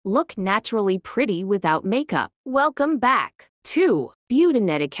Look naturally pretty without makeup. Welcome back to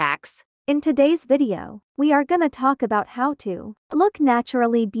Beautynetic Hacks. In today's video, we are gonna talk about how to look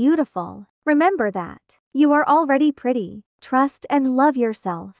naturally beautiful. Remember that you are already pretty. Trust and love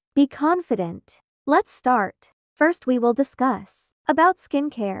yourself. Be confident. Let's start. First, we will discuss about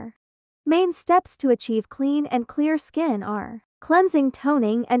skincare. Main steps to achieve clean and clear skin are cleansing,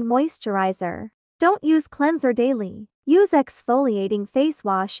 toning, and moisturizer. Don't use cleanser daily. Use exfoliating face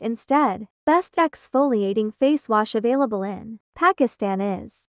wash instead. Best exfoliating face wash available in Pakistan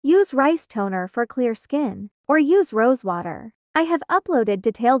is use rice toner for clear skin, or use rose water. I have uploaded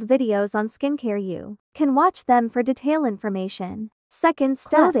detailed videos on skincare. You can watch them for detailed information. Second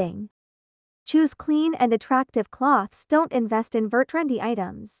step. Clothing. Choose clean and attractive cloths. Don't invest in trendy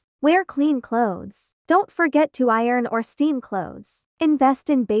items. Wear clean clothes. Don't forget to iron or steam clothes. Invest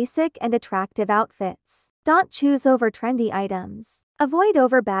in basic and attractive outfits. Don't choose over trendy items. Avoid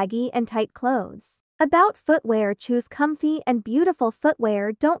over baggy and tight clothes. About footwear, choose comfy and beautiful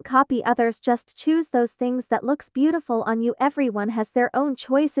footwear. Don't copy others, just choose those things that looks beautiful on you. Everyone has their own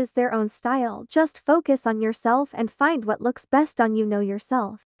choices, their own style. Just focus on yourself and find what looks best on you. Know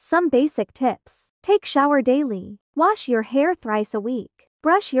yourself. Some basic tips. Take shower daily. Wash your hair thrice a week.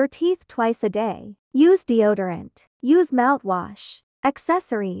 Brush your teeth twice a day. Use deodorant. Use mouthwash.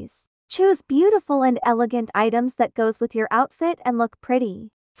 Accessories. Choose beautiful and elegant items that goes with your outfit and look pretty.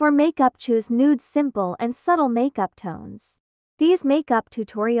 For makeup, choose nude, simple and subtle makeup tones. These makeup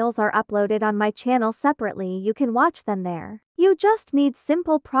tutorials are uploaded on my channel separately. You can watch them there. You just need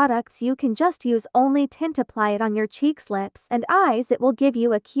simple products. You can just use only tint, apply it on your cheeks, lips and eyes. It will give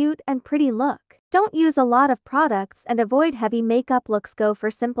you a cute and pretty look. Don't use a lot of products and avoid heavy makeup looks. Go for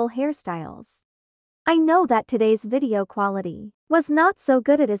simple hairstyles. I know that today's video quality was not so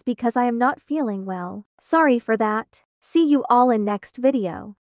good. It is because I am not feeling well. Sorry for that. See you all in next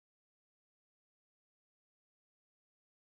video.